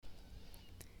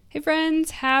Hey friends,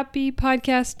 happy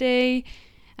podcast day.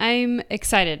 I'm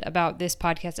excited about this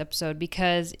podcast episode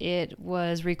because it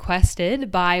was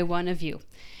requested by one of you.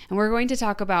 And we're going to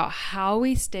talk about how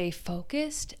we stay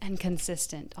focused and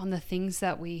consistent on the things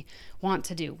that we want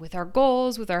to do with our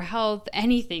goals, with our health,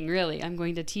 anything really. I'm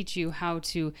going to teach you how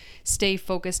to stay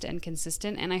focused and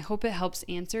consistent. And I hope it helps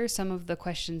answer some of the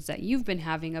questions that you've been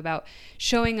having about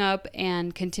showing up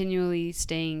and continually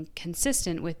staying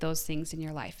consistent with those things in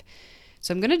your life.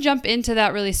 So I'm going to jump into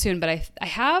that really soon, but I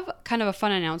have kind of a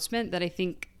fun announcement that I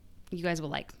think you guys will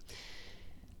like.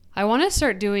 I want to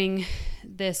start doing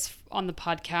this on the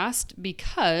podcast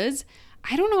because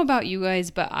I don't know about you guys,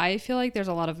 but I feel like there's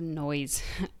a lot of noise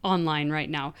online right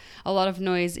now. A lot of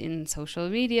noise in social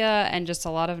media and just a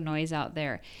lot of noise out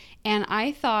there. And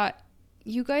I thought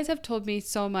you guys have told me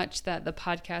so much that the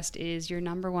podcast is your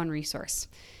number one resource.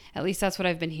 At least that's what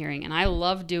I've been hearing. And I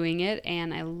love doing it.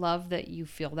 And I love that you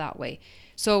feel that way.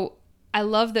 So I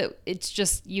love that it's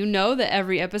just, you know, that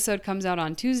every episode comes out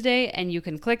on Tuesday and you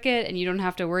can click it and you don't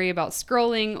have to worry about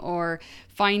scrolling or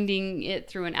finding it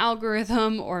through an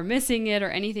algorithm or missing it or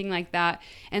anything like that.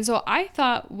 And so I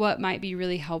thought what might be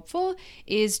really helpful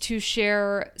is to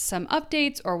share some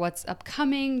updates or what's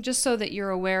upcoming, just so that you're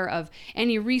aware of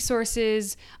any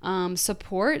resources,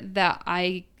 support that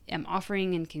I am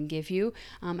offering and can give you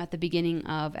at the beginning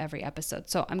of every episode.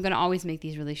 So I'm going to always make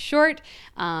these really short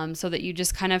so that you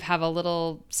just kind of have a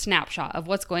little snapshot of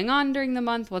what's going on during the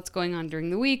month, what's going on during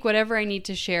the week, whatever I need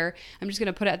to share. I'm just going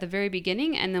to put it at the very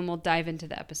beginning and then we'll dive into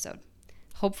the episode.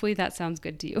 Hopefully that sounds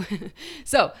good to you.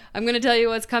 So I'm going to tell you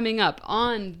what's coming up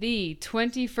on the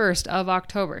 21st of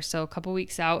October. So a couple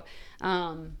weeks out.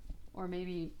 Or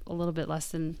maybe a little bit less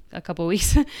than a couple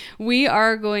weeks, I'm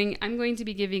going to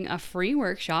be giving a free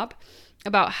workshop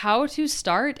about how to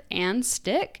start and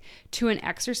stick to an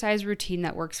exercise routine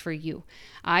that works for you.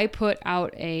 I put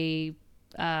out a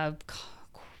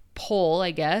poll,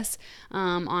 I guess,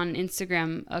 on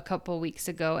Instagram a couple weeks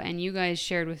ago, and you guys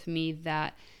shared with me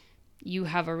that you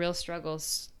have a real struggle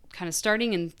kind of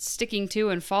starting and sticking to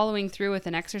and following through with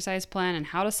an exercise plan and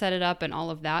how to set it up and all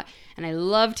of that. And I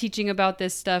love teaching about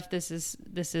this stuff. This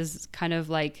is kind of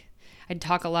like, I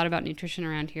talk a lot about nutrition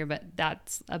around here, but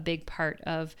that's a big part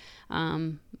of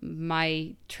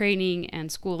my training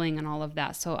and schooling and all of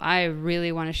that. So I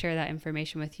really want to share that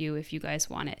information with you if you guys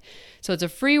want it. So it's a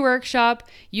free workshop.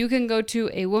 You can go to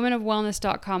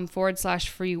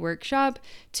awomanofwellness.com/free workshop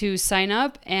to sign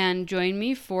up and join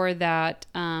me for that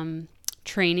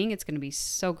training. It's going to be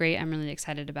so great. I'm really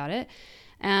excited about it.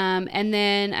 And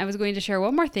then I was going to share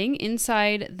one more thing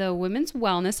inside the Women's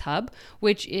Wellness Hub,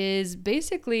 which is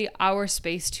basically our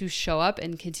space to show up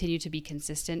and continue to be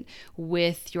consistent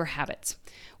with your habits.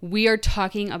 We are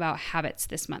talking about habits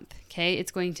this month, okay?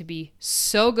 It's going to be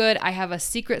so good. I have a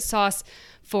secret sauce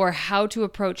for how to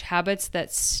approach habits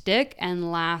that stick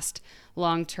and last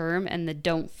long term and that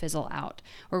don't fizzle out.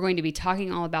 We're going to be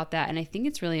talking all about that, and I think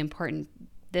it's really important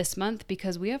this month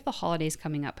because we have the holidays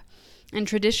coming up. And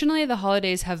traditionally the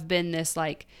holidays have been this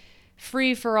like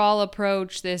free for all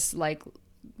approach, this like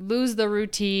lose the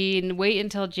routine, wait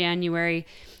until January.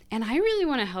 And I really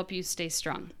want to help you stay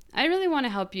strong. I really want to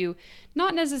help you,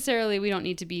 not necessarily, we don't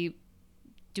need to be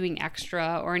doing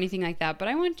extra or anything like that, but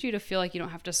I want you to feel like you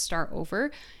don't have to start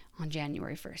over on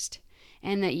January 1st.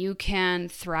 And that you can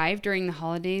thrive during the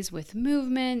holidays with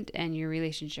movement and your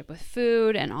relationship with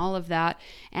food and all of that.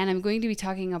 And I'm going to be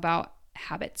talking about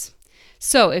habits.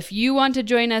 So if you want to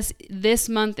join us this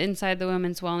month inside the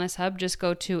Women's Wellness Hub, just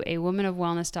go to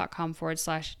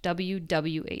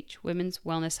awomanofwellness.com/WWH, Women's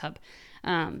Wellness Hub,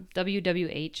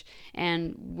 WWH.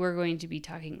 And we're going to be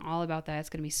talking all about that. It's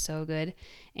going to be so good.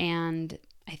 And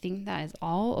I think that is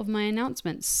all of my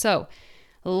announcements. So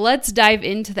let's dive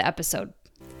into the episode.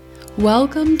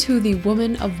 Welcome to the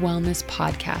Woman of Wellness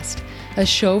podcast, a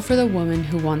show for the woman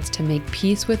who wants to make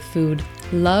peace with food,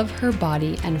 love her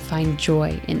body, and find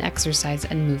joy in exercise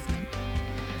and movement.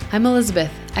 I'm Elizabeth,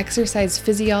 exercise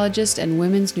physiologist and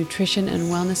women's nutrition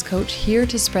and wellness coach, here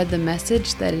to spread the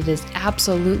message that it is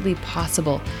absolutely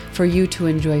possible for you to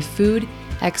enjoy food,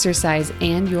 exercise,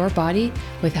 and your body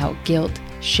without guilt,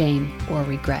 shame, or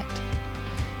regret.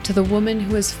 To the woman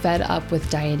who is fed up with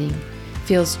dieting,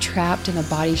 feels trapped in a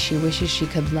body she wishes she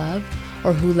could love,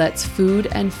 or who lets food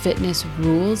and fitness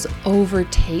rules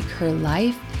overtake her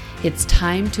life, it's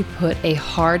time to put a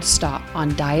hard stop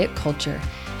on diet culture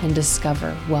and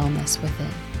discover wellness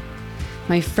within.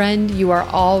 My friend, you are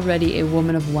already a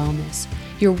woman of wellness.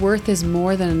 Your worth is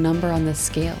more than a number on the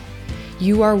scale.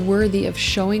 You are worthy of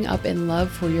showing up in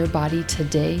love for your body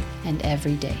today and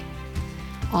every day.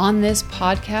 On this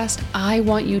podcast, I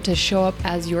want you to show up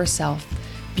as yourself,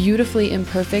 beautifully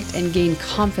imperfect, and gain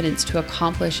confidence to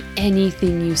accomplish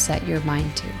anything you set your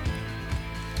mind to.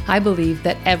 I believe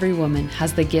that every woman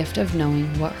has the gift of knowing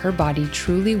what her body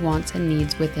truly wants and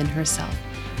needs within herself,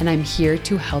 and I'm here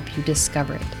to help you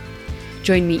discover it.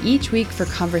 Join me each week for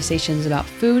conversations about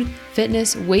food,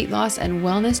 fitness, weight loss, and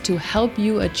wellness to help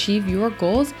you achieve your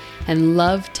goals and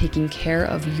love taking care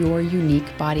of your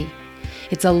unique body.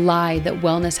 It's a lie that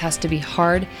wellness has to be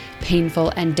hard,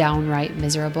 painful, and downright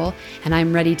miserable, and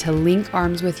I'm ready to link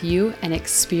arms with you and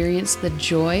experience the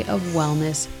joy of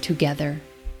wellness together.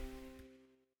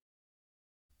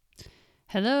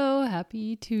 Hello,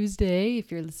 happy Tuesday.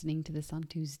 If you're listening to this on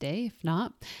Tuesday, if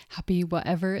not, happy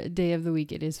whatever day of the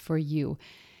week it is for you.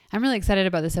 I'm really excited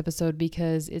about this episode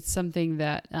because it's something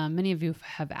that many of you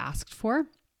have asked for.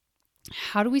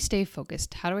 How do we stay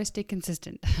focused? How do I stay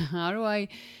consistent? How do I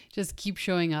just keep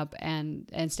showing up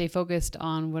and stay focused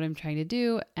on what I'm trying to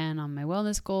do and on my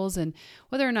wellness goals? And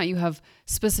whether or not you have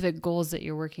specific goals that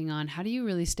you're working on, how do you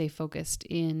really stay focused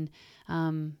in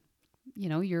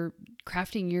you're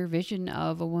crafting your vision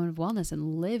of a woman of wellness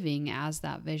and living as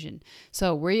that vision.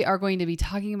 So we are going to be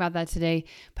talking about that today,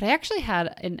 but I actually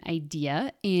had an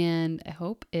idea and I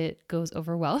hope it goes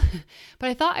over well, but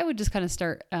I thought I would just kind of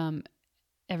start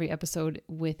every episode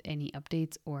with any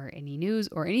updates or any news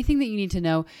or anything that you need to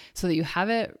know so that you have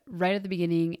it right at the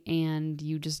beginning and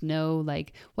you just know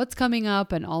like what's coming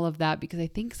up and all of that, because I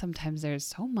think sometimes there's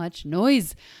so much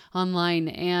noise online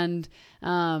and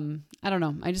I don't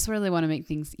know. I just really want to make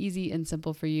things easy and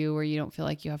simple for you where you don't feel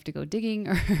like you have to go digging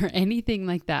or anything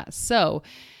like that. So,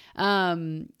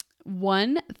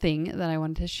 one thing that I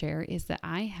wanted to share is that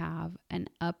I have an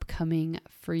upcoming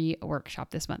free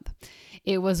workshop this month.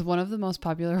 It was one of the most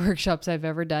popular workshops I've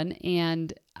ever done,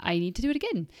 and I need to do it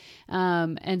again.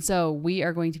 And so we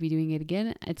are going to be doing it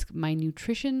again. It's my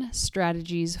Nutrition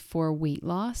Strategies for Weight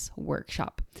Loss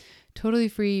workshop. Totally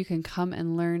free. You can come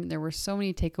and learn. There were so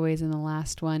many takeaways in the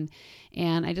last one,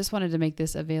 and I just wanted to make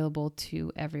this available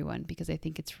to everyone because I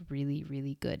think it's really,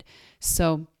 really good.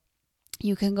 So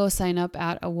you can go sign up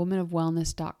at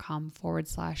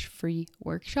awomanofwellness.com/free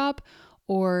workshop,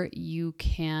 or you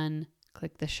can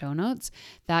click the show notes.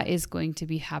 That is going to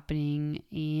be happening.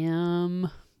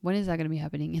 When is that going to be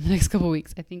happening? In the next couple of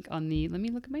weeks? I think let me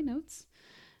look at my notes.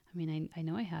 I mean, I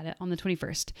know I had it on the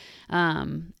 21st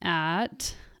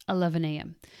at 11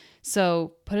 a.m.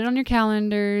 So put it on your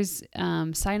calendars,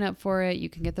 sign up for it. You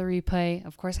can get the replay.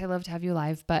 Of course, I love to have you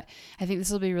live, but I think this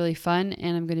will be really fun.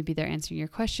 And I'm going to be there answering your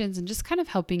questions and just kind of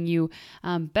helping you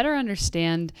better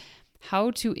understand how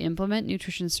to implement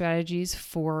nutrition strategies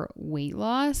for weight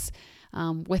loss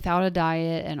without a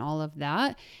diet and all of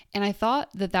that. And I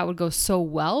thought that would go so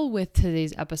well with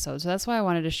today's episode. So that's why I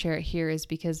wanted to share it here, is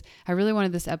because I really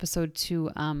wanted this episode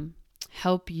to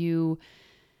help you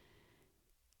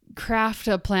craft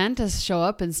a plan to show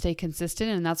up and stay consistent.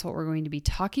 And that's what we're going to be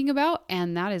talking about.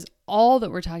 And that is all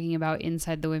that we're talking about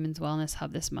inside the Women's Wellness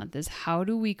Hub this month, is how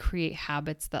do we create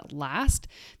habits that last,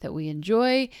 that we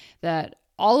enjoy, that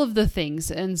all of the things.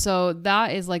 And so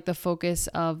that is like the focus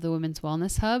of the Women's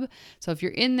Wellness Hub. So if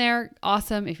you're in there,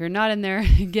 awesome. If you're not in there,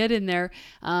 get in there.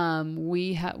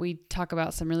 We talk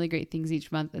about some really great things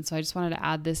each month. And so I just wanted to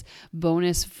add this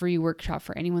bonus free workshop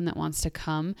for anyone that wants to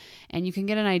come. And you can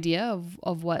get an idea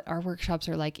of what our workshops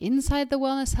are like inside the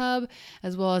Wellness Hub,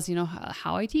 as well as,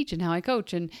 how I teach and how I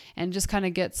coach, and just kind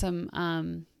of get some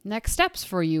next steps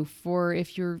for you for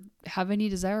if you have any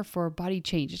desire for body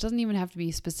change. It doesn't even have to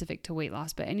be specific to weight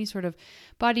loss, but any sort of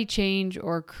body change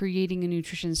or creating a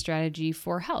nutrition strategy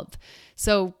for health.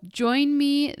 So join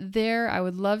me there. I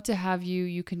would love to have you.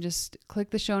 You can just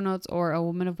click the show notes or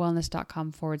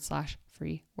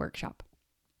awomanofwellness.com/free workshop.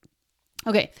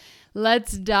 Okay,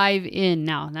 let's dive in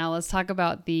now. Now let's talk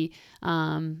about the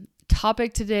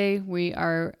topic today.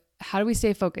 How do we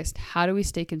stay focused? How do we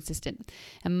stay consistent?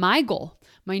 And my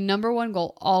number one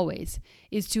goal always,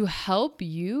 is to help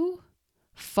you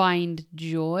find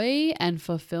joy and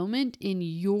fulfillment in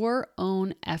your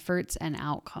own efforts and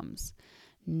outcomes,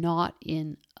 not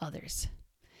in others.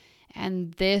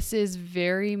 And this is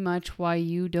very much why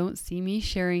you don't see me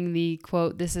sharing the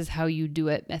quote, "This is how you do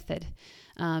it" method.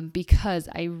 Because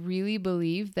I really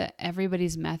believe that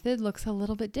everybody's method looks a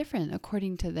little bit different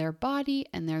according to their body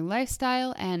and their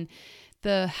lifestyle and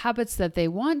the habits that they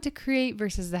want to create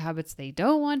versus the habits they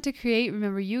don't want to create.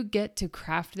 Remember, you get to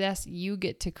craft this, you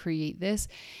get to create this.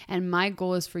 And my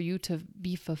goal is for you to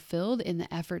be fulfilled in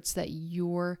the efforts that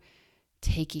you're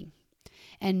taking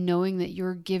and knowing that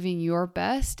you're giving your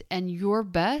best and your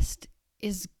best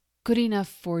is good enough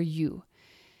for you.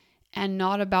 and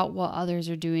not about what others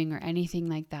are doing or anything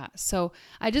like that. So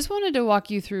I just wanted to walk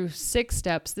you through 6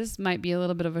 steps. This might be a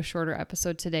little bit of a shorter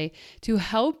episode today to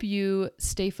help you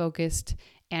stay focused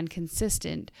and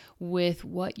consistent with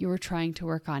what you're trying to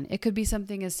work on. It could be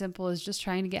something as simple as just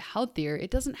trying to get healthier.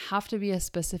 It doesn't have to be a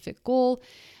specific goal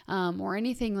or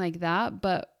anything like that.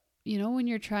 But, when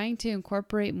you're trying to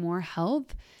incorporate more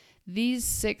health, these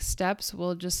 6 steps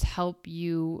will just help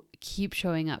you keep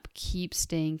showing up, keep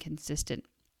staying consistent.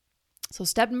 So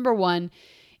step number 1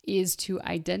 is to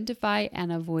identify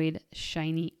and avoid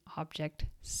shiny object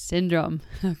syndrome.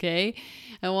 Okay.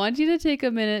 I want you to take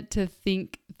a minute to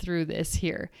think through this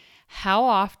here. How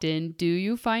often do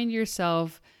you find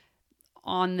yourself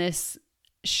on this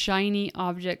shiny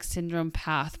object syndrome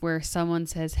path where someone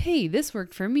says, hey, this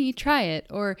worked for me, try it.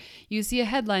 Or you see a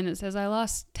headline that says, I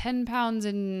lost 10 pounds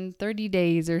in 30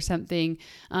 days or something.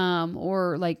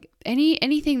 Or like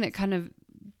anything that kind of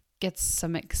gets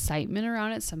some excitement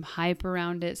around it, some hype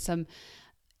around it,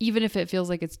 even if it feels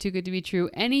like it's too good to be true,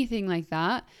 anything like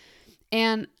that.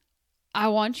 And I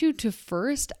want you to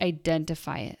first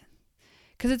identify it,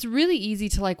 because it's really easy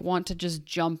to want to just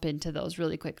jump into those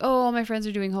really quick. Oh, all my friends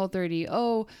are doing Whole30.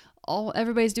 Oh,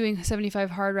 everybody's doing 75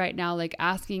 hard right now.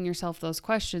 Asking yourself those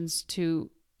questions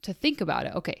to think about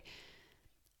it. Okay,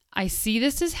 I see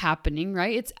this is happening,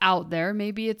 right? It's out there.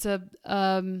 Maybe it's a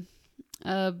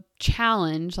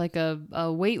challenge, like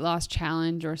a weight loss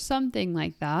challenge or something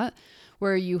like that,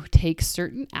 where you take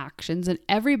certain actions and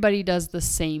everybody does the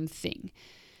same thing.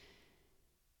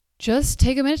 Just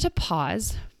take a minute to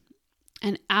pause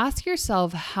and ask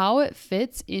yourself how it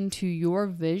fits into your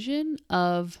vision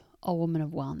of a woman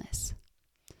of wellness.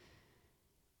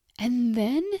 And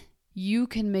then you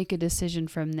can make a decision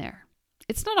from there.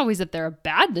 It's not always that they're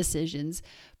bad decisions,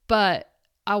 but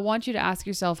I want you to ask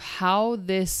yourself how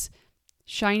this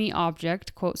shiny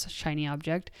object, quotes shiny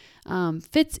object,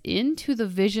 fits into the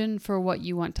vision for what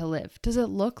you want to live. Does it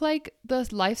look like the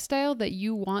lifestyle that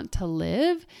you want to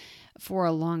live for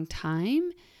a long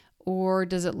time? Or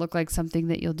does it look like something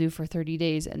that you'll do for 30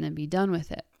 days and then be done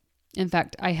with it? In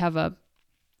fact, I have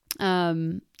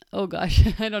oh gosh,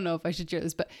 I don't know if I should share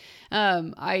this, but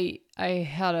I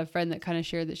had a friend that kind of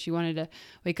shared that she wanted to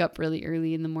wake up really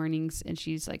early in the mornings, and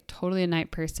she's totally a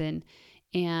night person,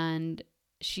 and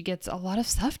she gets a lot of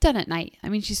stuff done at night. I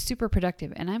mean, she's super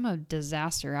productive, and I'm a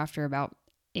disaster after about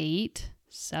 8,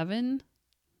 7,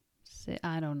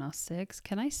 6.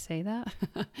 Can I say that?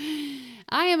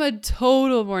 I am a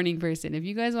total morning person. If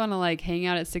you guys want to hang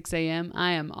out at 6 a.m.,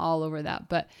 I am all over that.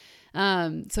 But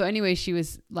so anyway, she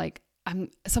was like,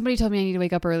 somebody told me I need to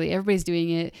wake up early. Everybody's doing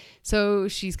it. So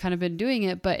she's kind of been doing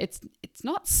it, but it's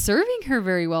not serving her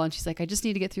very well. And she's like, I just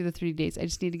need to get through the 30 days. I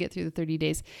just need to get through the 30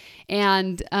 days.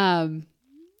 And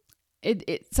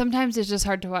it sometimes it's just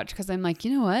hard to watch, because I'm like,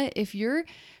 you know what? If you're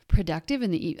productive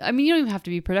in the you don't even have to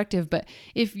be productive, but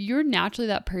if you're naturally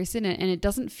that person and it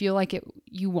doesn't feel like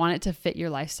you want it to fit your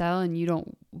lifestyle and you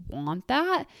don't want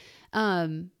that,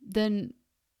 then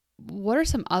what are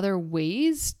some other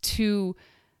ways to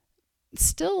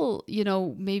still,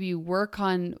 maybe work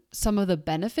on some of the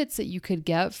benefits that you could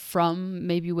get from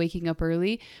maybe waking up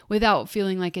early without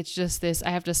feeling like it's just this,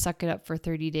 I have to suck it up for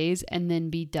 30 days and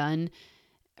then be done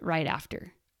right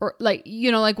after? Or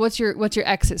what's your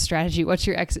exit strategy? What's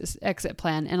your exit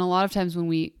plan? And a lot of times when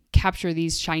we capture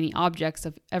these shiny objects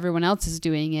of everyone else is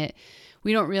doing it,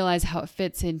 we don't realize how it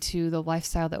fits into the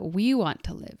lifestyle that we want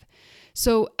to live.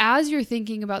 So as you're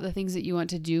thinking about the things that you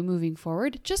want to do moving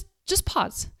forward, just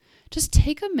pause. Just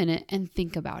take a minute and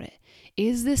think about it.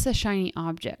 Is this a shiny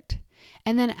object?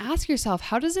 And then ask yourself,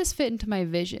 how does this fit into my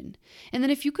vision? And then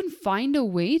if you can find a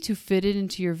way to fit it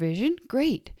into your vision,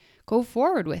 great. Go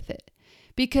forward with it.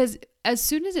 Because as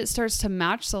soon as it starts to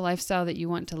match the lifestyle that you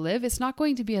want to live, it's not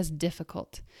going to be as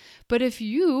difficult. But if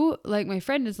you, like my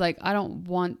friend is like, I don't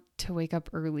want to wake up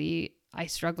early, I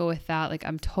struggle with that,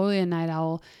 I'm totally a night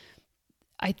owl,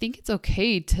 I think it's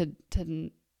okay to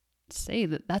say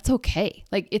that that's okay.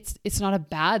 It's not a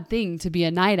bad thing to be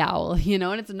a night owl,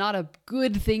 and it's not a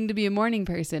good thing to be a morning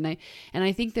person.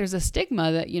 I think there's a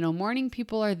stigma that, morning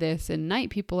people are this and night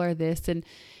people are this. And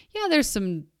yeah, there's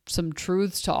some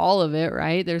truths to all of it,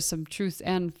 right? There's some truths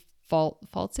and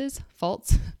falsehoods.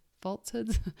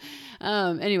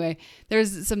 Anyway,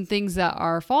 there's some things that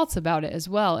are false about it as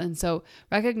well. And so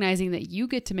recognizing that you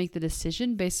get to make the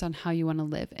decision based on how you want to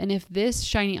live. And if this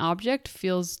shiny object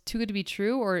feels too good to be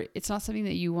true, or it's not something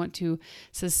that you want to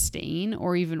sustain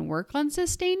or even work on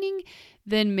sustaining,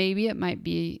 then maybe it might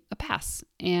be a pass.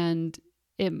 And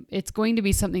it's going to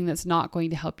be something that's not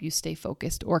going to help you stay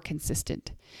focused or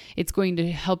consistent. It's going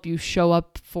to help you show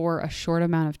up for a short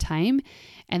amount of time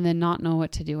and then not know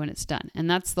what to do when it's done. And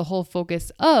that's the whole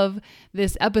focus of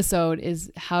this episode,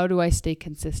 is how do I stay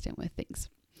consistent with things?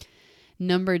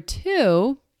 Number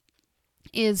 2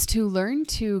 is to learn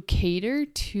to cater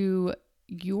to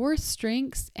your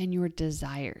strengths and your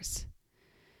desires.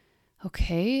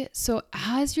 Okay, so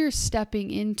as you're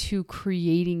stepping into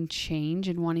creating change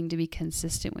and wanting to be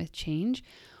consistent with change,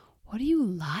 what do you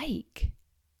like?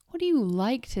 What do you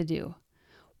like to do?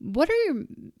 What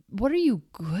are you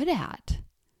good at?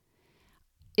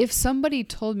 If somebody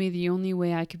told me the only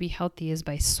way I could be healthy is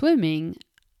by swimming,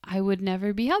 I would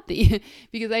never be healthy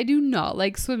because I do not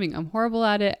like swimming. I'm horrible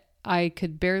at it. I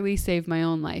could barely save my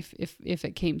own life if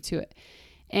it came to it.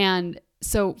 And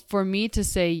so for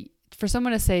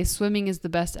someone to say swimming is the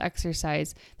best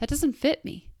exercise, that doesn't fit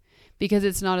me because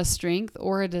it's not a strength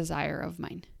or a desire of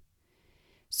mine.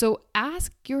 So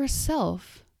ask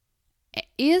yourself,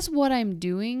 is what I'm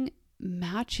doing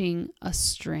matching a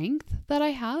strength that I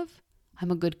have? I'm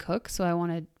a good cook, so I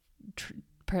want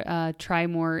to try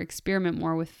more, experiment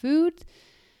more with food.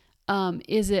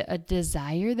 Is it a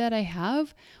desire that I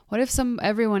have? What if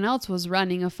everyone else was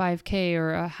running a 5K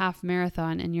or a half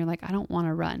marathon and you're like, I don't want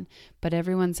to run, but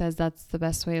everyone says that's the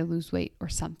best way to lose weight or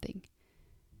something.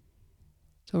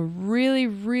 So really,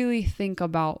 really think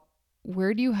about,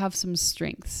 where do you have some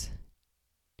strengths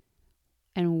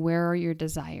and where are your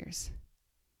desires?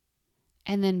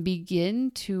 And then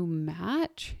begin to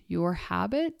match your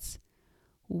habits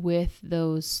with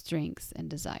those strengths and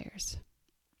desires.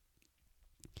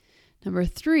 Number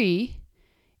 3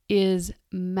 is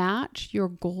match your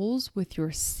goals with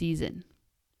your season.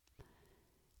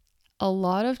 A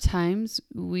lot of times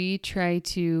we try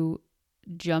to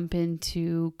jump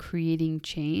into creating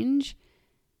change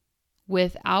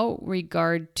without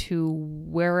regard to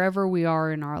wherever we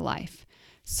are in our life.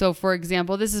 So for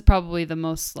example, this is probably the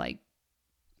most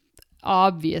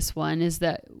obvious one, is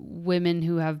that women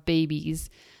who have babies,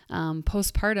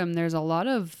 postpartum, there's a lot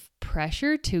of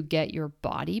pressure to get your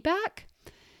body back.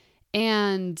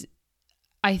 And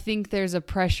I think there's a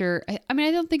pressure.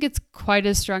 I don't think it's quite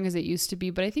as strong as it used to be,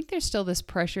 but I think there's still this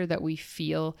pressure that we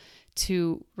feel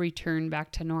to return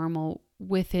back to normal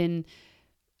within,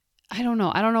 I don't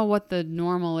know what the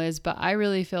normal is, but I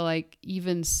really feel like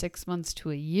even 6 months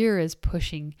to a year is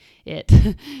pushing it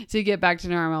to get back to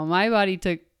normal. My body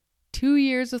took 2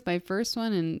 years with my first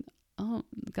one and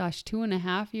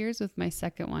 2.5 years with my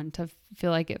second one to feel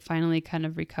like it finally kind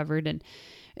of recovered. And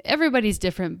everybody's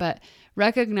different, but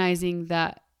recognizing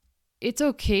that it's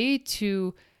okay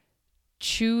to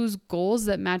choose goals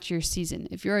that match your season.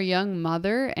 If you're a young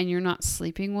mother and you're not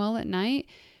sleeping well at night,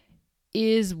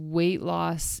 is weight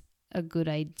loss a good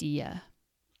idea?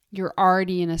 You're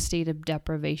already in a state of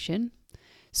deprivation,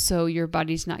 so your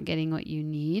body's not getting what you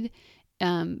need.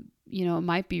 It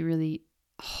might be really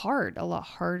hard, a lot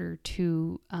harder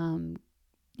to,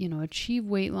 achieve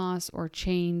weight loss or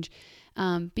change,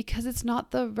 because it's not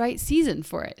the right season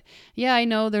for it. Yeah, I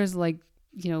know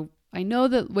I know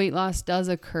that weight loss does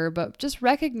occur, but just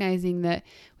recognizing that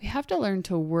we have to learn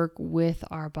to work with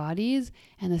our bodies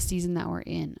and the season that we're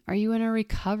in. Are you in a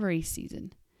recovery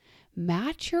season?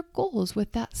 Match your goals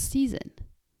with that season.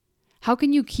 How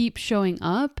can you keep showing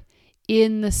up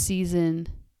in the season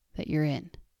that you're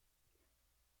in?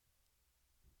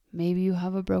 Maybe you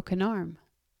have a broken arm.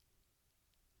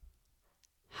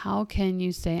 How can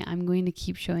you say, I'm going to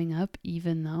keep showing up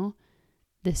even though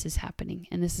this is happening?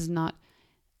 And this is not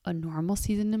a normal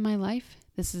season in my life.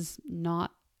 This is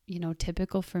not,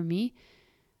 typical for me.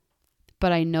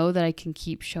 But I know that I can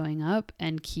keep showing up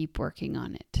and keep working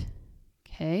on it.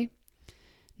 Okay.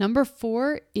 Number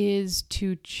 4 is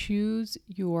to choose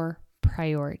your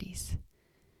priorities.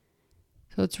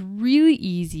 So it's really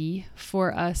easy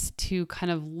for us to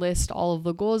kind of list all of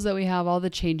the goals that we have, all the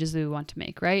changes that we want to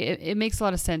make, right? It makes a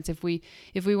lot of sense. If we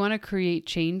want to create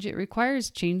change, it requires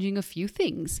changing a few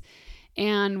things.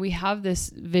 And we have this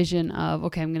vision of,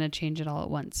 okay, I'm going to change it all at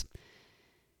once.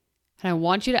 And I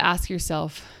want you to ask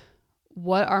yourself,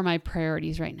 what are my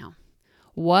priorities right now?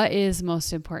 What is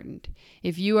most important?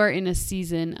 If you are in a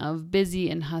season of busy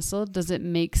and hustle, does it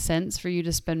make sense for you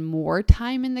to spend more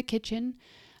time in the kitchen?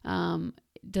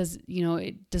 Does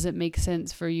it make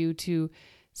sense for you to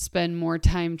spend more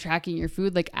time tracking your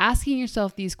food? Like asking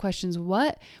yourself these questions,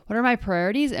 what are my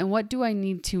priorities and what do I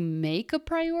need to make a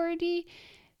priority?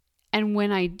 And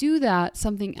when I do that,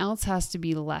 something else has to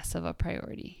be less of a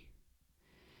priority.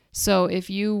 So if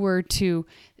you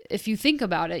think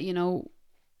about it,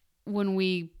 when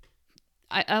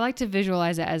I like to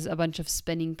visualize it as a bunch of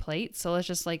spinning plates. So let's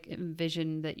just like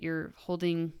envision that you're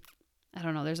holding, I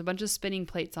don't know, there's a bunch of spinning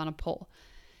plates on a pole.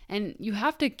 And you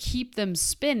have to keep them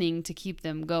spinning to keep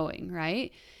them going,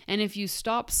 right? And if you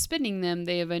stop spinning them,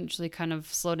 they eventually kind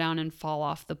of slow down and fall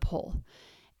off the pole.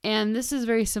 And this is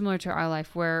very similar to our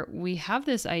life, where we have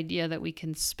this idea that we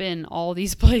can spin all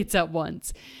these plates at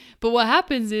once. But what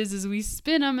happens is we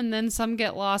spin them and then some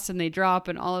get lost and they drop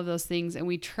and all of those things. And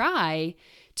we try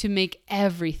to make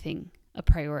everything a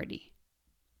priority.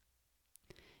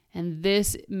 And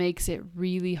this makes it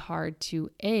really hard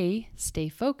to A, stay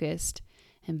focused,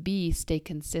 and B, stay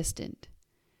consistent.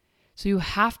 So you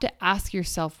have to ask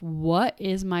yourself, what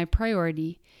is my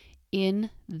priority in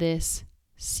this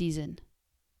season?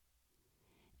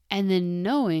 And then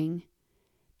knowing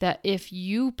that if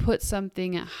you put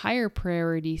something at higher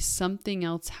priority, something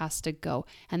else has to go.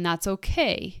 And that's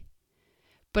okay.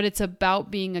 But it's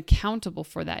about being accountable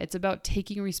for that. It's about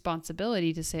taking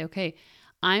responsibility to say, okay,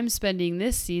 I'm spending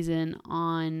this season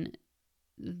on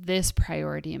this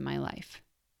priority in my life.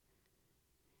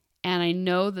 And I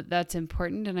know that that's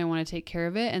important and I want to take care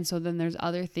of it. And so then there's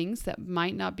other things that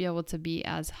might not be able to be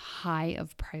as high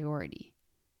of priority.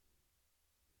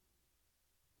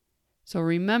 So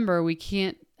remember, we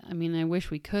can't, I wish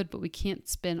we could, but we can't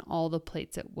spin all the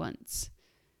plates at once.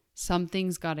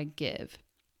 Something's got to give.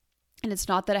 And it's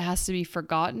not that it has to be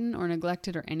forgotten or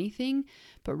neglected or anything,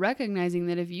 but recognizing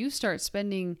that if you start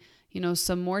spending,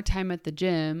 some more time at the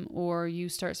gym, or you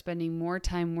start spending more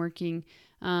time working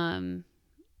on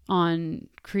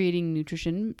creating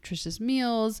nutritious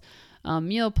meals,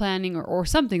 meal planning, or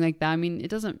something like that.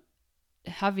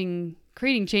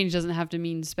 Creating change doesn't have to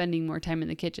mean spending more time in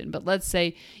the kitchen. But let's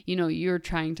say, you're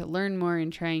trying to learn more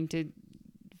and trying to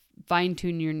fine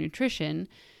tune your nutrition,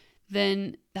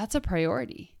 then that's a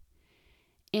priority.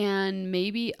 And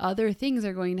maybe other things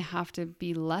are going to have to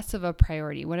be less of a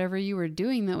priority, whatever you were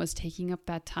doing that was taking up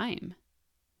that time.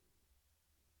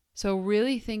 So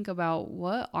really think about,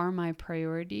 what are my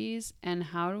priorities and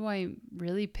how do I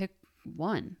really pick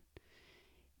one?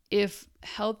 If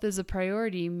health is a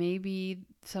priority, maybe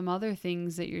some other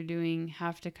things that you're doing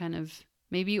have to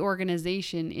maybe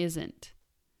organization isn't.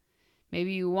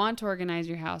 Maybe you want to organize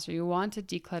your house or you want to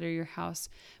declutter your house,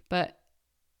 but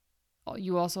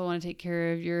you also want to take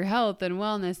care of your health and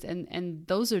wellness. And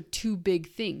those are two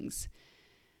big things.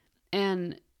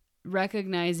 And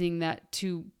recognizing that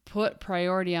to put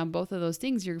priority on both of those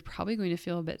things, you're probably going to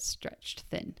feel a bit stretched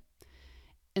thin.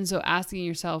 And so asking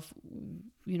yourself,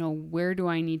 where do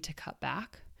I need to cut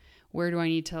back? Where do I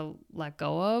need to let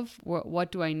go of?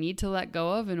 What do I need to let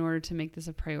go of in order to make this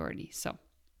a priority? So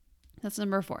that's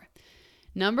number 4.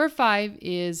 Number 5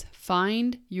 is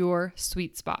find your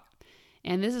sweet spot.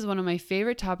 And this is one of my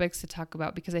favorite topics to talk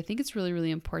about because I think it's really,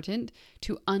 really important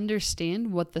to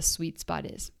understand what the sweet spot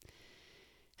is.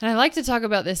 And I like to talk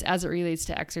about this as it relates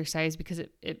to exercise because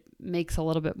it makes a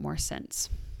little bit more sense.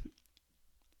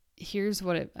 Here's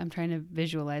what I'm trying to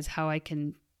visualize, how I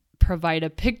can provide a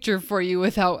picture for you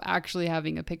without actually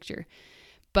having a picture.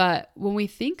 But when we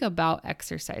think about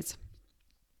exercise,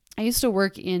 I used to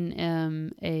work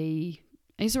in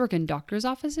doctor's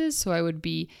offices. So I would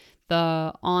be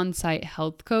the on-site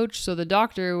health coach. So the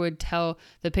doctor would tell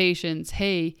the patients,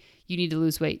 hey, you need to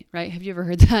lose weight, right? Have you ever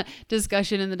heard that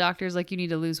discussion in the doctors, like you need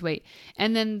to lose weight?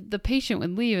 And then the patient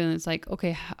would leave and it's like,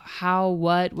 okay,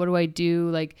 what do I do?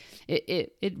 Like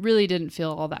it really didn't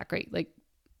feel all that great. Like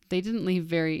they didn't leave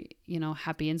very,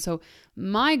 happy. And so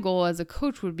my goal as a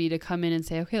coach would be to come in and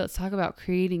say, okay, let's talk about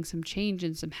creating some change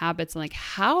and some habits. And like,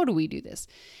 how do we do this?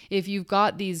 If you've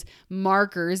got these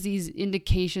markers, these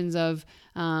indications of,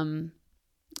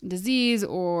 disease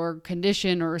or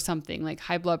condition or something like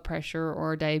high blood pressure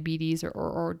or diabetes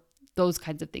or those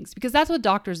kinds of things, because that's what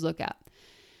doctors look at.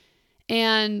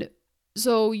 And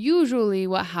so usually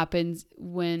what happens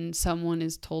when someone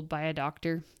is told by a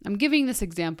doctor, I'm giving this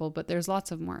example, but there's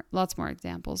lots more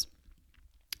examples,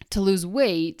 to lose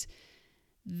weight,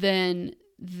 then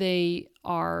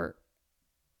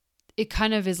it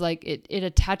kind of is like it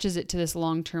attaches it to this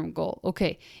long-term goal.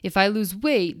 Okay, if I lose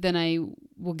weight, then I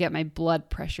will get my blood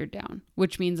pressure down,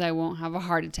 which means I won't have a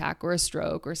heart attack or a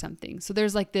stroke or something. So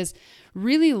there's like this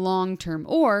really long-term,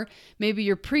 or maybe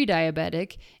you're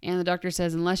pre-diabetic and the doctor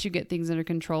says, unless you get things under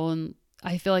control, and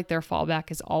I feel like their fallback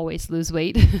is always lose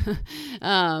weight.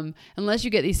 Unless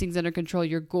you get these things under control,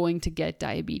 you're going to get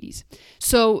diabetes.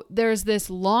 So there's this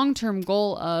long-term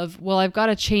goal of, well, I've got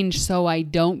to change so I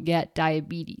don't get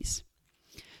diabetes.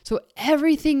 So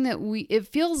it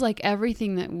feels like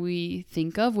everything that we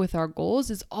think of with our goals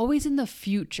is always in the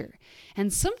future.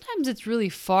 And sometimes it's really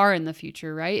far in the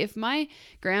future, right? If my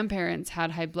grandparents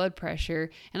had high blood pressure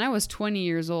and I was 20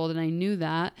 years old and I knew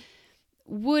that,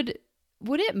 would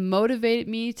it motivate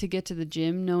me to get to the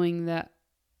gym knowing that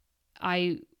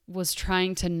I was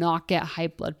trying to not get high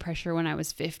blood pressure when I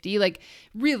was 50? Like,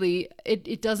 really,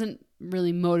 it doesn't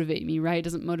really motivate me, right? It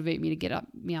doesn't motivate me to get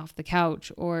me off the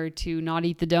couch or to not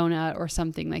eat the donut or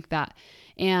something like that.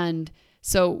 And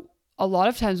so a lot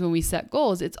of times when we set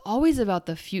goals, it's always about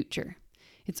the future.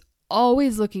 It's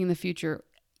always looking in the future,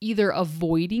 either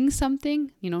avoiding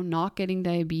something, not getting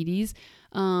diabetes,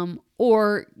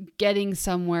 or getting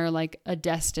somewhere like a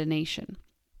destination.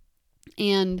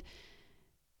 And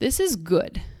this is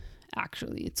good.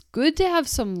 Actually, it's good to have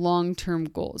some long-term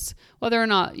goals. Whether or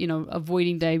not,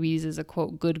 avoiding diabetes is a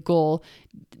quote good goal,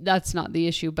 that's not the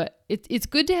issue, but it's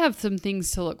good to have some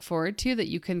things to look forward to that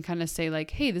you can kind of say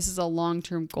like, hey, this is a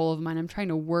long-term goal of mine. I'm trying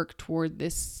to work toward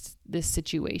this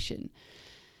situation.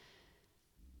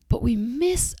 But we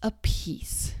miss a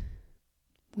piece.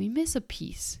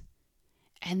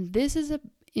 And this is a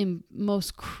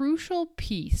most crucial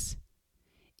piece.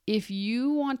 If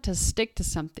you want to stick to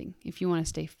something, if you want to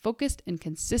stay focused and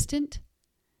consistent,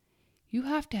 you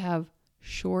have to have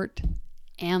short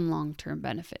and long-term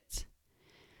benefits.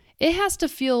 It has to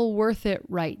feel worth it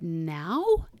right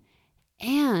now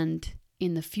and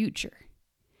in the future.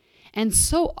 And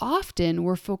so often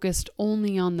we're focused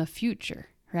only on the future,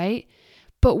 right?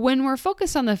 But when we're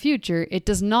focused on the future, it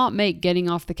does not make getting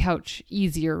off the couch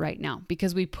easier right now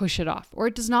because we push it off. Or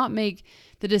it does not make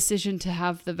the decision to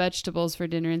have the vegetables for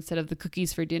dinner instead of the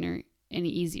cookies for dinner any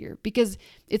easier because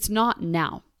it's not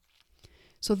now.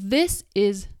 So this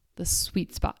is the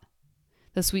sweet spot.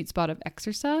 The sweet spot of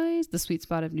exercise, the sweet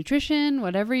spot of nutrition,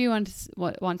 whatever you want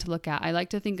to look at. I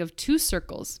like to think of two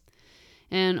circles.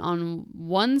 And on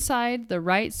one side, the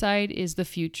right side is the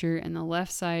future and the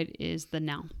left side is the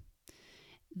now.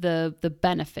 The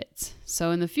benefits.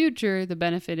 So in the future, the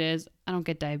benefit is I don't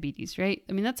get diabetes, right?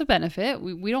 I mean, that's a benefit.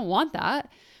 We don't want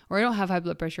that. Or I don't have high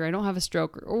blood pressure. I don't have a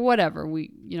stroke or whatever. We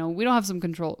don't have some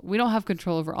control. We don't have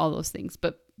control over all those things,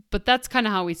 but that's kind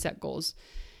of how we set goals.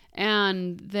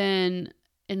 And then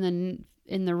in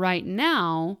the right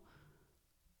now,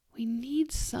 we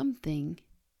need something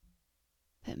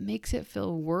that makes it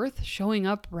feel worth showing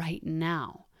up right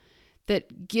now,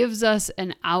 that gives us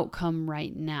an outcome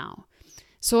right now.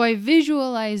 So I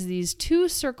visualize these two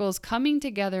circles coming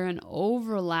together and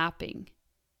overlapping.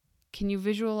 Can you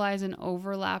visualize an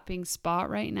overlapping spot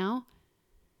right now?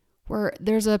 Where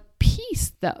there's a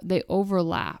piece that they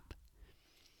overlap.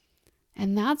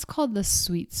 And that's called the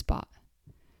sweet spot.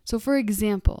 So for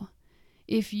example,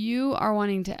 if you are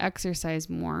wanting to exercise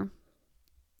more,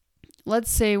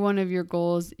 let's say one of your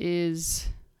goals is,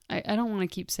 I don't want to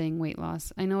keep saying weight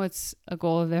loss. I know it's a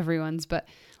goal of everyone's, but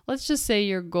let's just say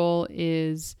your goal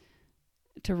is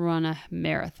to run a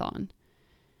marathon.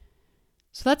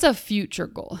 So that's a future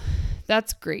goal.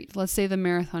 That's great. Let's say the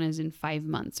marathon is in 5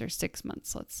 months or 6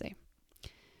 months, let's say.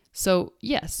 So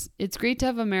yes, it's great to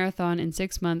have a marathon in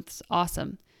 6 months.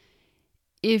 Awesome.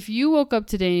 If you woke up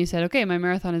today and you said, okay, my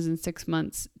marathon is in 6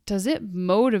 months, does it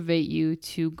motivate you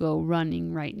to go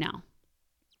running right now?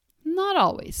 Not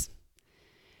always.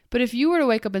 But if you were to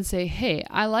wake up and say, hey,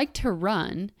 I like to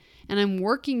run and I'm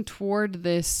working toward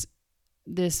this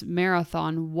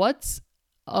marathon, what's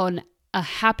a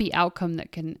happy outcome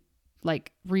that can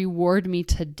reward me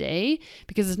today?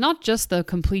 Because it's not just the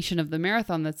completion of the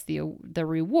marathon that's the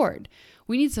reward.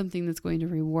 We need something that's going to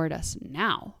reward us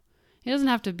now. It doesn't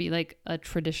have to be like a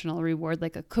traditional reward,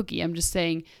 like a cookie. I'm just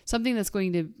saying something that's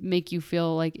going to make you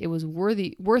feel like it was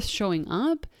worth showing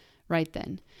up right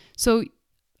then. So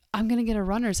I'm going to get a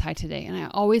runner's high today. And I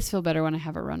always feel better when I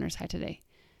have a runner's high today.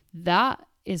 That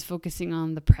is focusing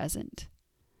on the present.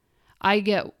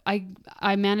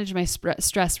 I manage my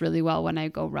stress really well when I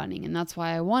go running. And that's why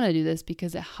I want to do this,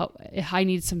 because I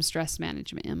need some stress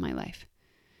management in my life.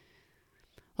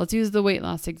 Let's use the weight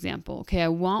loss example. Okay, I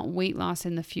want weight loss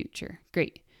in the future.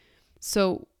 Great.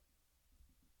 So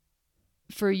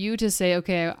for you to say,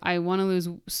 okay, I want to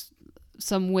lose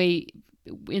some weight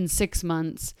in 6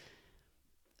 months,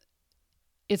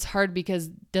 it's hard because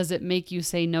does it make you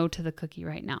say no to the cookie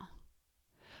right now?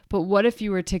 But what if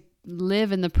you were to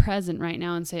live in the present right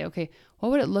now and say, okay,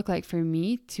 what would it look like for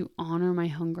me to honor my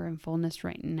hunger and fullness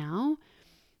right now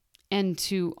and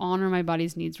to honor my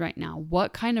body's needs right now?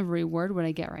 What kind of reward would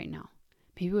I get right now?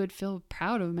 Maybe I would feel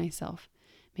proud of myself.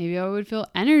 Maybe I would feel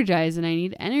energized and I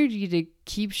need energy to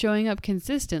keep showing up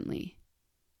consistently.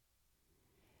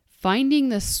 Finding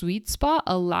the sweet spot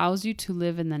allows you to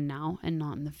live in the now and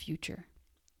not in the future.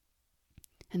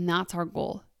 And that's our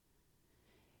goal.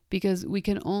 Because we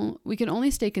can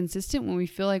only stay consistent when we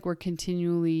feel like we're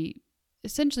continually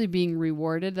essentially being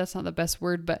rewarded. That's not the best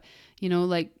word, but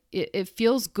like it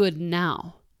feels good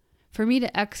now. For me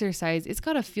to exercise, it's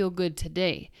got to feel good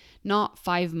today, not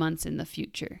 5 months in the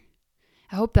future.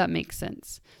 I hope that makes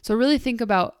sense. So really think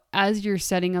about, as you're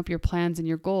setting up your plans and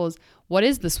your goals, what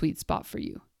is the sweet spot for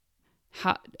you?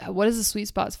 What is the sweet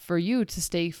spot for you to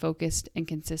stay focused and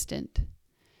consistent?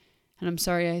 And I'm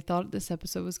sorry, I thought this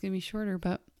episode was going to be shorter,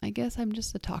 but I guess I'm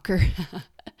just a talker.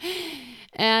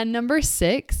 And number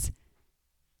 6,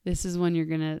 this is one you're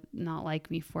going to not like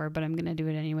me for, but I'm going to do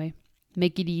it anyway.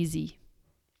 Make it easy.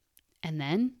 And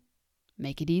then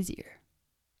make it easier.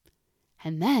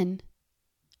 And then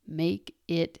make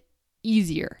it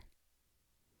easier.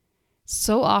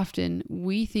 So often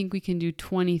we think we can do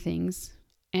 20 things,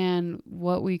 and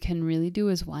what we can really do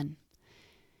is 1.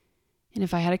 And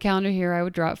if I had a calendar here, I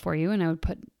would draw it for you, and I would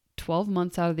put 12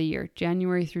 months out of the year,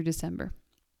 January through December.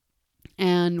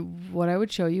 And what I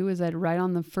would show you is I'd write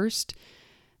on the first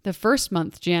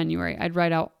month, January, I'd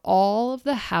write out all of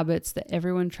the habits that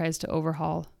everyone tries to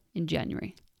overhaul in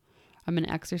January. I'm going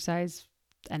to exercise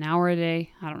an hour a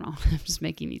day. I don't know. I'm just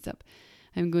making these up.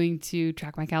 I'm going to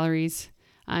track my calories.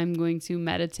 I'm going to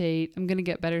meditate. I'm going to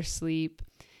get better sleep.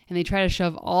 And they try to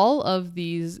shove all of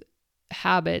these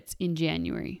habits in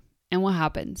January. And what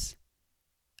happens?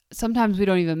 Sometimes we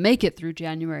don't even make it through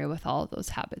January with all of those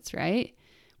habits, right?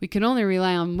 We can only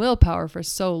rely on willpower for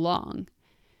so long.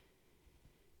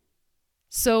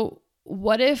 So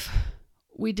what if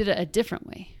we did it a different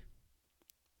way?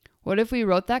 What if we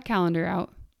wrote that calendar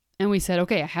out and we said,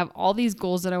 okay, I have all these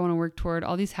goals that I want to work toward,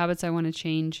 all these habits I want to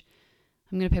change.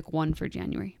 I'm going to pick 1 for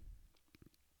January.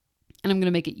 And I'm going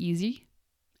to make it easy.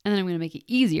 And then I'm going to make it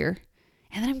easier.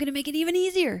 And then I'm going to make it even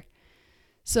easier.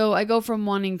 So I go from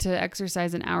wanting to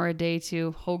exercise an hour a day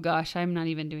to, oh gosh, I'm not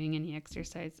even doing any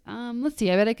exercise. Let's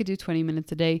see, I bet I could do 20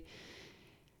 minutes a day.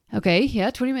 Okay,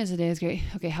 yeah, 20 minutes a day is great.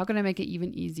 Okay, how can I make it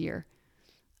even easier?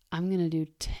 I'm going to do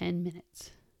 10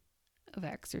 minutes of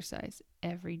exercise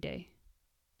every day.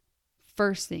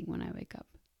 First thing when I wake up.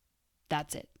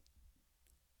 That's it.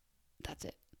 That's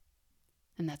it.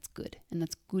 And that's good. And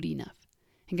that's good enough.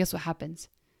 And guess what happens?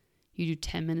 You do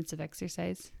 10 minutes of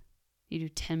exercise. You do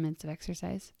 10 minutes of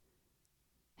exercise.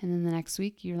 And then the next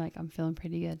week, you're like, I'm feeling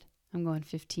pretty good. I'm going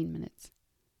 15 minutes.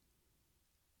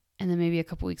 And then maybe a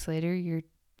couple weeks later, you're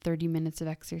 30 minutes of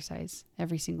exercise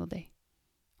every single day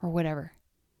or whatever.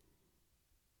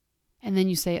 And then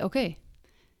you say, okay,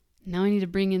 now I need to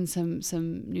bring in some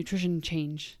nutrition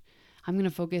change. I'm going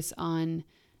to focus on,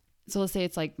 so let's say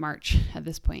it's like March at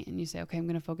this point, and you say, okay, I'm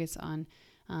going to focus on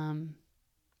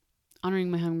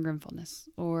honoring my hunger and fullness,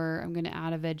 or I'm going to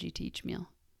add a veggie to each meal.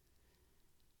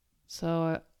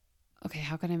 So, okay,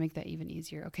 how can I make that even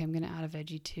easier? Okay, I'm going to add a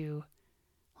veggie to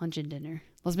lunch and dinner.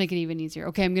 Let's make it even easier.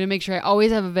 Okay, I'm going to make sure I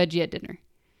always have a veggie at dinner.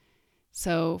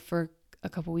 So for a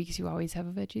couple weeks, you always have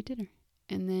a veggie at dinner.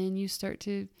 And then you start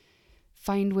to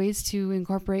find ways to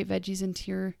incorporate veggies into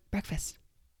your breakfast.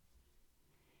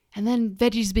 And then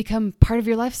veggies become part of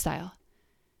your lifestyle.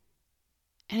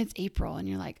 And it's April, and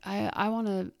you're like, I want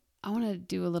to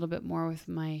do a little bit more with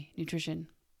my nutrition.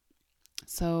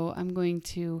 So I'm going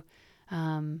to,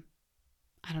 I'm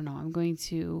going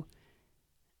to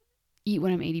eat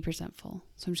when I'm 80% full.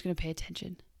 So I'm just going to pay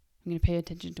attention. I'm going to pay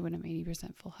attention to when I'm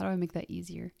 80% full. How do I make that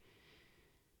easier?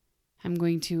 I'm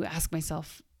going to ask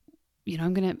myself,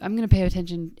 I'm going to pay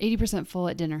attention 80% full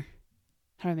at dinner.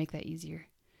 How do I make that easier?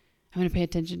 I'm going to pay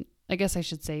attention, I guess I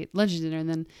should say lunch and dinner, and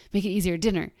then make it easier at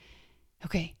dinner.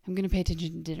 Okay, I'm going to pay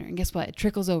attention to dinner. And guess what? It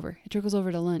trickles over. It trickles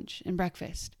over to lunch and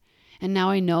breakfast. And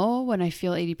now I know when I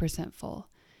feel 80% full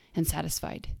and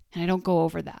satisfied, and I don't go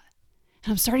over that.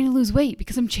 And I'm starting to lose weight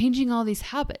because I'm changing all these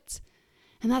habits.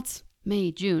 And that's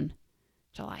May, June,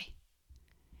 July.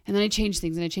 And then I change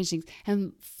things.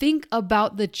 And think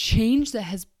about the change that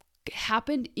has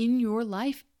happened in your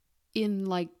life in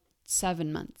like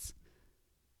 7 months.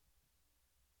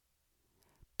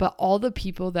 But all the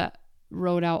people that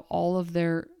wrote out all of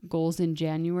their goals in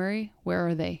January, where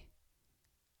are they?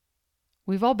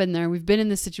 We've all been there. We've been in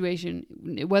this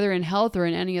situation, whether in health or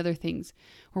in any other things,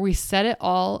 where we set it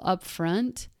all up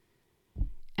front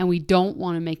and we don't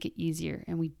want to make it easier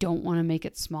and we don't want to make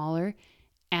it smaller.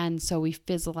 And so we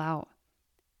fizzle out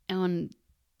and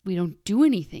we don't do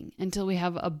anything until we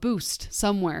have a boost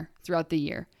somewhere throughout the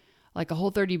year, like a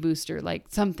Whole30 booster, like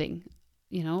something,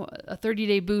 a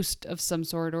 30-day boost of some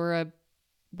sort, or a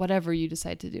whatever you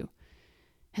decide to do.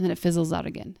 And then it fizzles out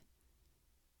again.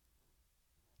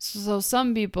 So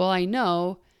some people I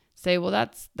know say, well,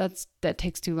 that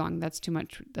takes too long. That's too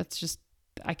much. That's just,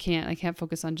 I can't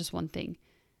focus on just one thing.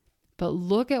 But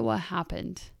look at what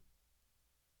happened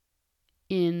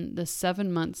in the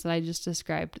 7 months that I just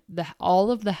described,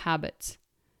 all of the habits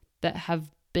that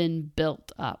have been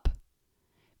built up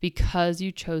because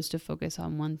you chose to focus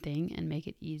on one thing and make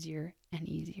it easier and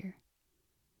easier.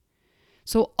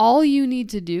 So all you need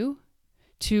to do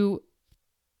to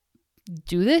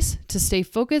do this, to stay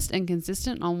focused and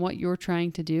consistent on what you're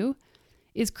trying to do,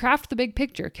 is craft the big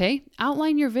picture, okay?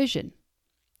 Outline your vision.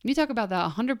 We talk about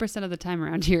that 100% of the time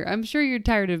around here. I'm sure you're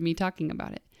tired of me talking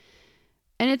about it.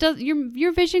 And it does,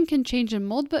 your vision can change and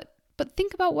mold, but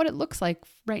think about what it looks like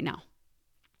right now.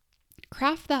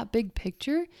 Craft that big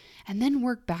picture and then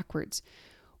work backwards.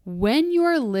 When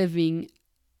you're living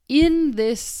in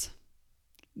this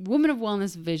woman of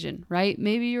wellness vision, right?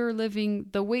 Maybe you're living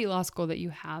the weight loss goal that you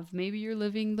have. Maybe you're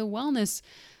living the wellness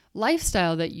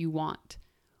lifestyle that you want.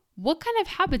 What kind of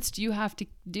habits do you have to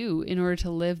do in order to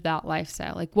live that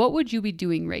lifestyle? Like, what would you be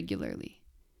doing regularly?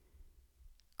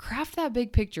 Craft that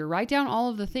big picture, write down all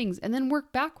of the things, and then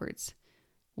work backwards.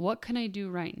 What can I do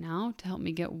right now to help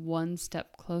me get one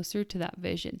step closer to that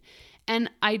vision? And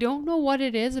I don't know what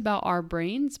it is about our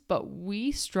brains, but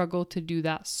we struggle to do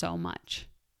that so much.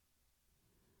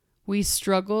 We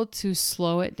struggle to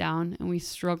slow it down and we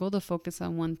struggle to focus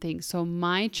on one thing. So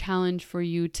my challenge for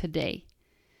you today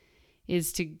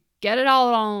is to get it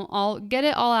all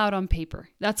out on paper.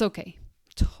 That's okay.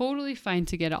 Totally fine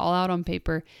to get it all out on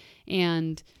paper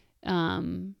and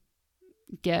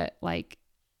get like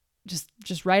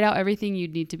just write out everything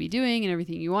you'd need to be doing and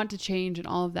everything you want to change and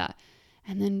all of that.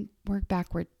 And then work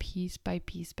backward piece by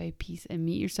piece by piece and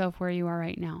meet yourself where you are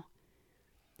right now.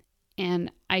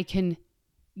 And I can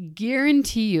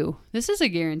guarantee you, this is a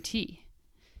guarantee,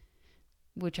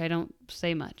 which I don't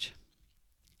say much.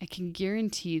 I can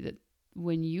guarantee that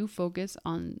when you focus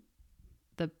on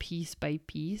the piece by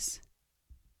piece,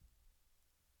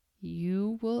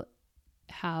 you will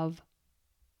have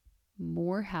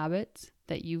more habits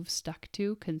that you've stuck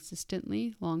to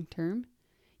consistently long term.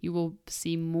 You will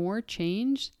see more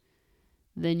change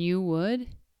than you would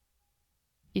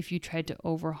if you tried to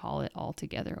overhaul it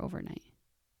altogether overnight.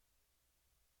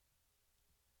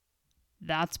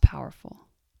 That's powerful.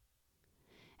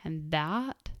 And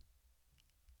that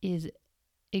is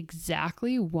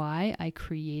exactly why I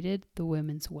created the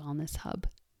Women's Wellness Hub.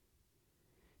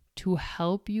 To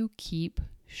help you keep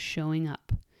showing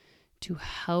up, to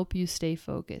help you stay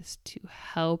focused, to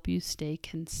help you stay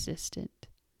consistent.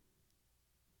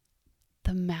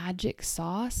 The magic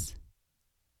sauce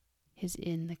is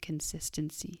in the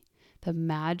consistency. The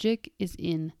magic is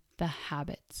in the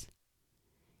habits.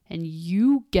 And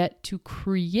you get to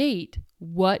create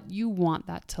what you want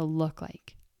that to look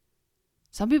like.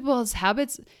 Some people's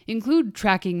habits include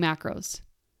tracking macros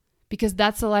because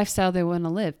that's the lifestyle they want to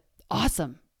live.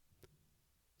 Awesome.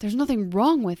 There's nothing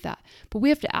wrong with that. But we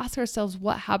have to ask ourselves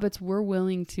what habits we're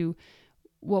willing to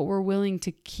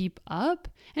keep up.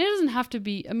 And it doesn't have to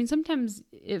be, sometimes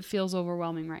it feels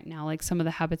overwhelming right now, like some of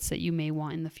the habits that you may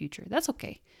want in the future. That's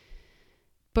okay.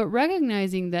 But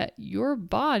recognizing that your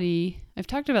body, I've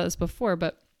talked about this before,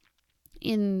 but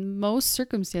in most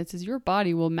circumstances, your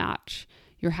body will match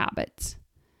your habits.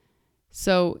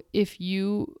 So if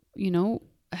you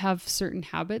have certain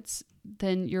habits,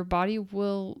 then your body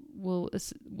will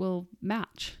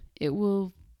match. It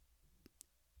will,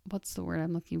 what's the word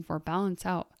I'm looking for? Balance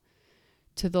out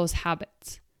to those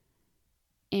habits.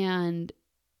 And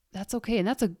that's okay. And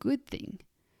that's a good thing.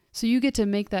 So you get to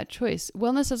make that choice.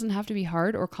 Wellness doesn't have to be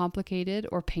hard or complicated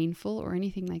or painful or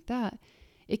anything like that.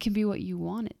 It can be what you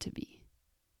want it to be.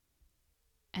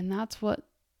 And that's what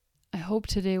I hope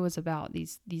today was about,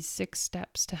 these 6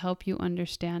 steps to help you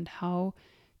understand how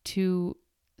to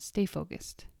stay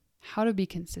focused, how to be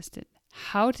consistent,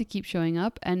 how to keep showing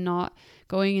up and not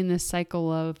going in this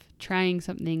cycle of trying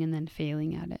something and then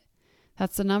failing at it.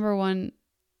 That's the number one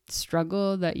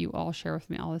struggle that you all share with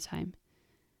me all the time.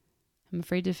 I'm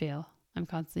afraid to fail. I'm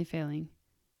constantly failing.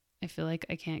 I feel like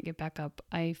I can't get back up.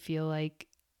 I feel like,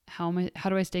 how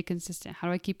do I stay consistent? How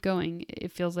do I keep going?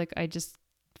 It feels like I just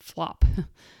flop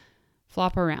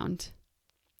around.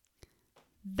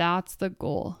 That's the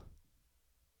goal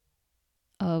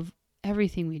of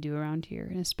everything we do around here,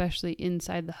 and especially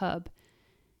inside the hub,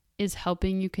 is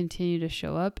helping you continue to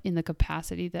show up in the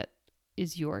capacity that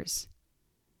is yours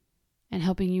and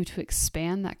helping you to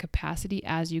expand that capacity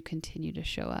as you continue to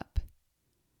show up.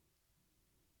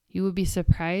 You would be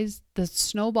surprised. The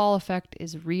snowball effect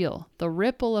is real. The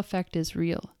ripple effect is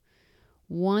real.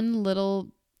 One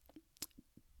little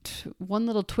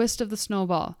twist of the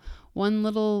snowball, one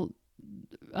little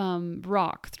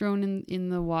rock thrown in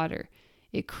the water,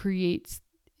 it creates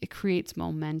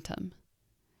momentum.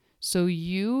 So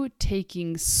you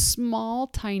taking small,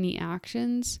 tiny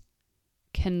actions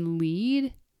can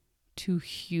lead to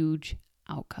huge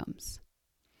outcomes.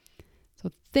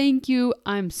 So thank you.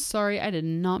 I'm sorry I did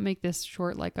not make this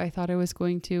short like I thought I was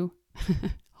going to.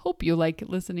 Hope you like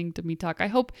listening to me talk. I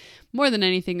hope, more than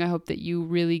anything, I hope that you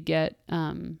really get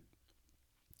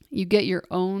your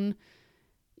own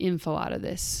info out of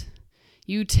this.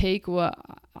 You take what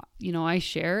I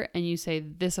share and you say,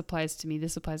 this applies to me,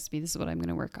 this applies to me, this is what I'm going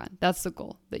to work on. That's the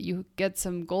goal, that you get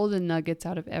some golden nuggets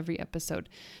out of every episode.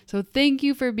 So thank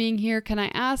you for being here. Can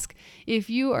I ask, if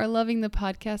you are loving the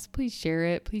podcast, please share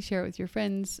it. Please share it with your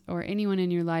friends or anyone in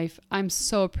your life. I'm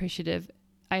so appreciative.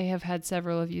 I have had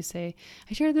several of you say,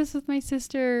 I share this with my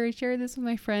sister, I share this with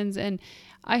my friends, and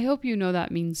I hope you know that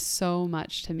means so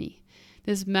much to me.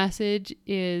 This message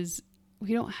is,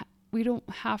 we don't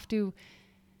have to,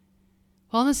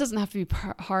 wellness doesn't have to be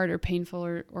hard or painful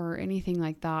or anything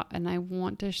like that. And I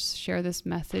want to share this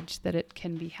message that it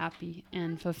can be happy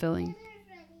and fulfilling.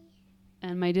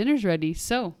 And my dinner's ready.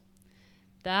 So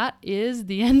that is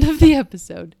the end of the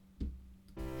episode.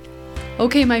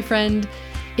 Okay, my friend,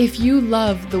 if you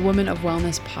love the Woman of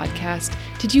Wellness podcast,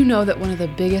 did you know that one of the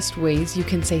biggest ways you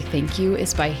can say thank you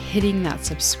is by hitting that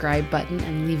subscribe button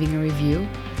and leaving a review?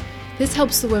 This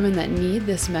helps the women that need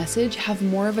this message have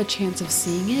more of a chance of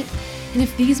seeing it. And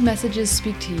if these messages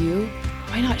speak to you,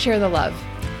 why not share the love?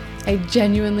 I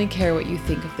genuinely care what you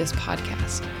think of this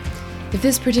podcast. If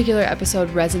this particular episode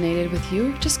resonated with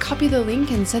you, just copy the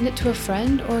link and send it to a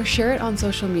friend or share it on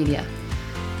social media.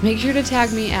 Make sure to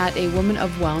tag me at A Woman of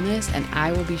Wellness and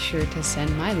I will be sure to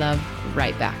send my love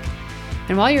right back.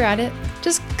 And while you're at it,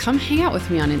 just come hang out with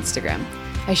me on Instagram.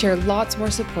 I share lots more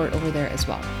support over there as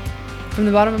well. From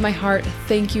the bottom of my heart,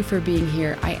 thank you for being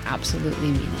here. I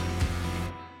absolutely mean it.